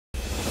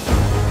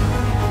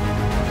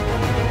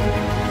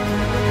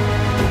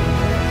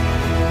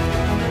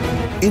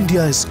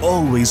India is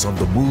always on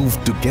the move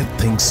to get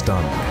things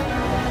done.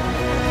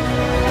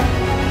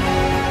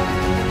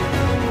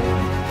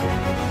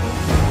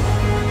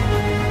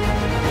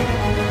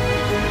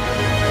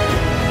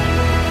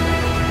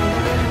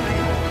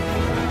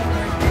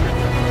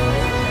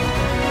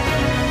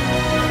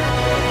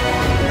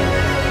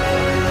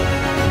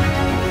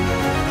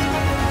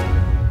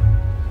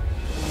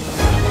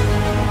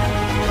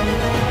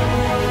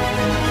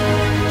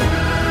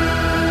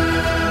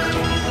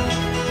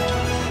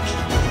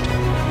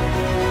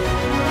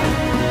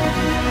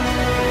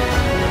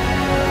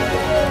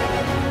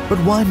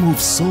 But why move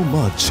so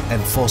much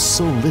and for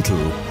so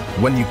little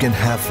when you can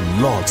have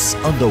lots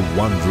under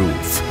one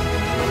roof?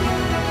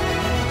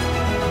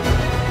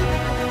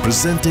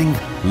 Presenting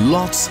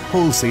Lots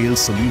Wholesale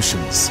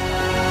Solutions.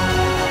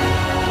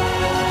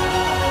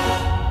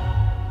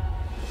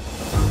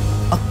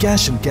 A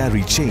cash and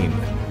carry chain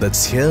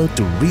that's here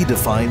to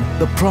redefine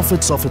the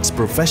profits of its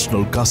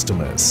professional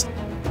customers.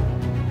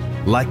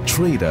 Like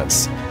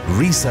traders,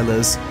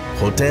 resellers,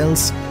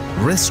 hotels,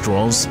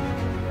 restaurants,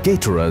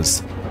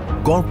 caterers,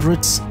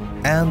 corporates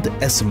and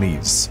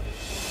SMEs.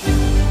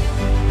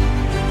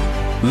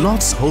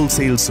 Lots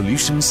Wholesale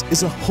Solutions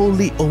is a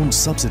wholly owned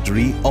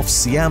subsidiary of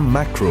Siam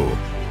Macro,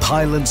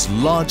 Thailand's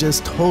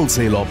largest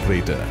wholesale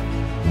operator.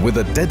 With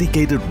a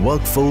dedicated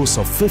workforce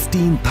of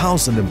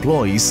 15,000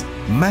 employees,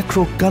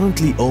 Macro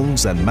currently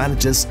owns and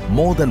manages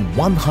more than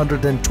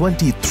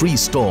 123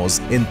 stores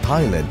in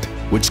Thailand,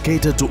 which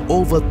cater to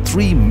over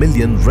 3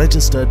 million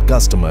registered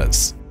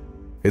customers.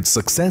 Its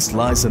success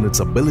lies in its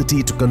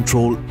ability to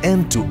control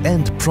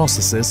end-to-end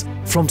processes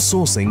from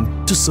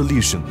sourcing to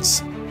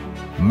solutions.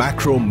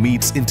 Macro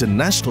meets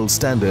international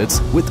standards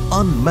with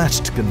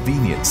unmatched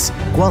convenience,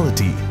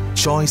 quality,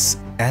 choice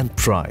and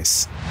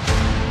price.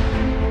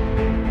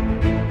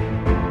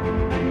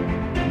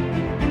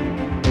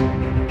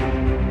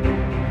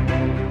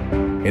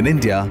 In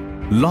India,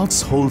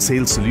 Lots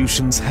Wholesale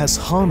Solutions has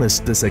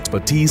harnessed this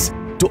expertise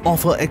to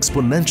offer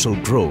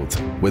exponential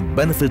growth with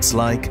benefits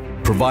like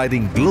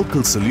providing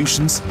local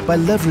solutions by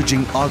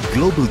leveraging our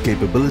global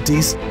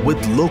capabilities with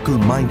local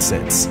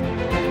mindsets,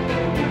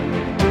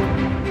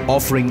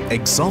 offering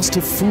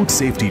exhaustive food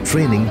safety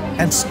training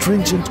and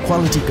stringent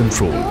quality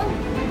control,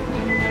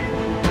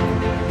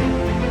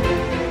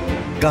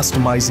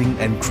 customizing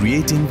and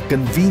creating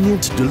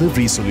convenient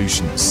delivery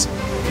solutions,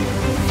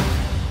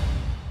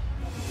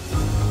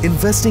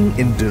 investing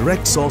in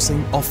direct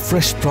sourcing of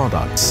fresh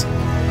products,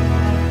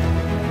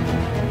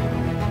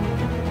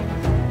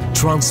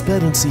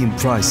 transparency in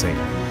pricing,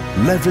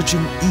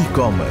 leveraging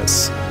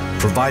e-commerce,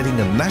 providing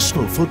a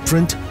national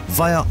footprint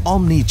via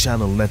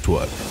omni-channel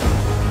network.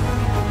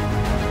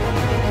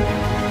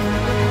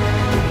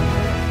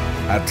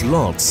 At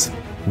Lots,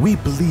 we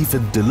believe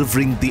in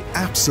delivering the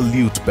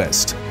absolute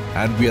best,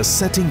 and we are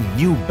setting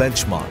new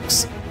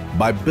benchmarks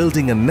by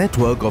building a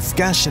network of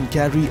cash and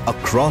carry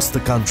across the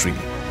country,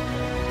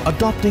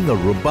 adopting a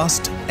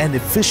robust and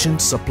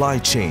efficient supply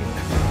chain,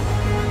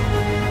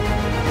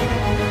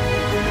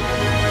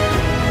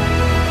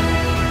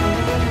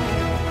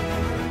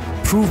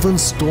 proven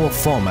store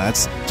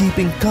formats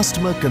keeping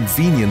customer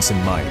convenience in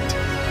mind,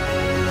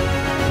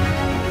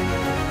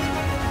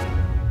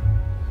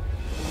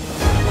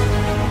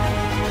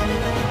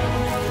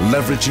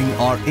 leveraging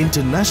our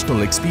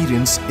international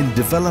experience in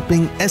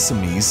developing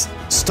SMEs,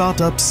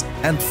 startups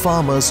and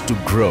farmers to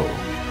grow,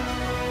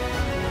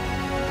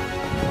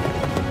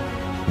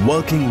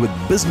 working with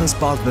business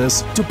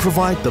partners to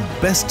provide the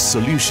best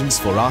solutions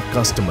for our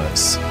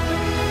customers.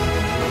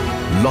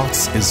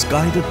 Lots is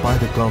guided by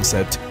the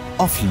concept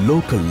of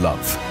local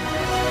love.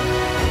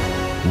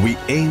 We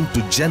aim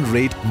to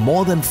generate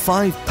more than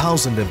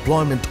 5,000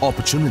 employment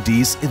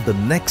opportunities in the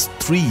next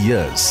 3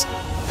 years.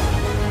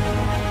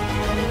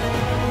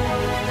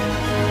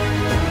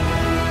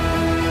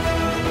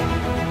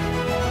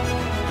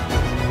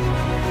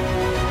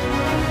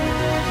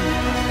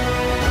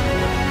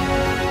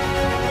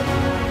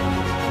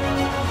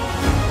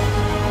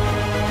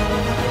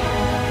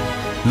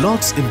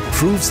 Lots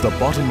improves the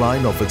bottom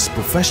line of its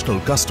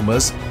professional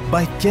customers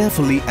by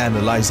carefully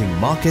analyzing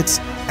markets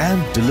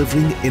and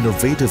delivering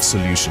innovative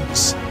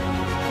solutions.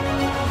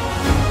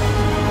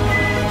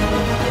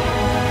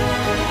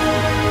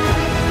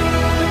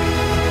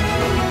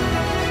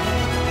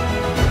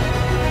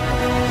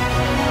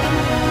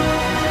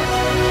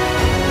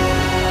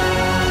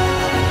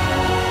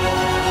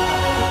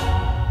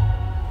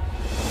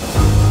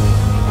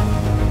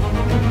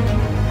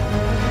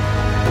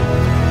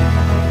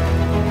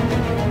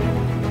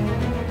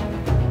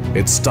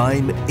 It's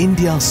time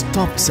India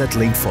stopped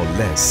settling for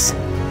less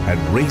and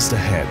raced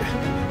ahead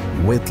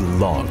with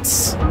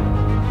Lots.